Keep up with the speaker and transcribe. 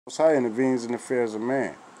Most High intervenes in the affairs of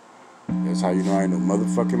man. That's how you know I ain't no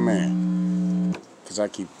motherfucking man. Cause I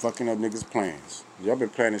keep fucking up niggas' plans. Y'all been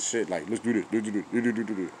planning shit like, let's do this,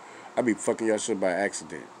 do. I be fucking y'all shit by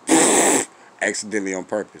accident. Accidentally on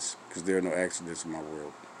purpose. Cause there are no accidents in my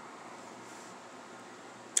world.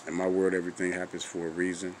 In my world, everything happens for a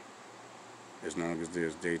reason. As long as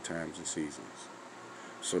there's daytimes and seasons.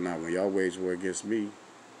 So now when y'all wage war against me,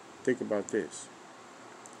 think about this.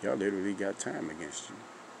 Y'all literally got time against you.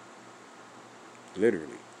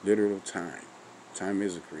 Literally. Literal time. Time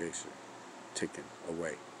is a creation. Ticking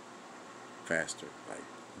away. Faster. Like,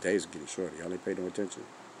 days are getting shorter. Y'all ain't pay no attention.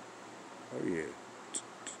 Oh, yeah.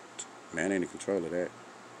 Man ain't in control of that.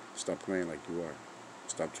 Stop playing like you are.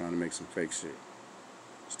 Stop trying to make some fake shit.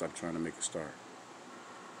 Stop trying to make a star.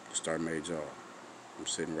 The star made y'all. I'm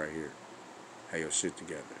sitting right here. Have your shit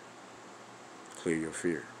together. Clear your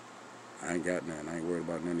fear. I ain't got none. I ain't worried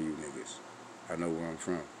about none of you niggas. I know where I'm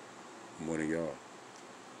from. More than y'all.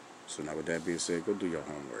 So now with that being said, go do your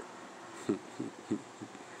homework.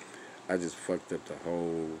 I just fucked up the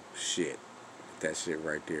whole shit. That shit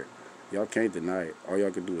right there. Y'all can't deny it. All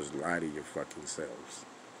y'all can do is lie to your fucking selves.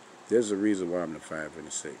 There's a reason why I'm the 5 and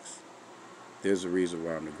the 6. There's a reason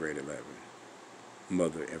why I'm the great 11.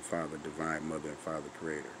 Mother and Father, divine Mother and Father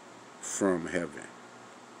Creator. From heaven.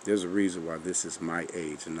 There's a reason why this is my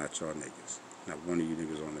age and not y'all niggas. Not one of you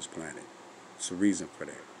niggas on this planet. It's a reason for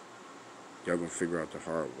that. Y'all gonna figure out the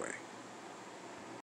hard way.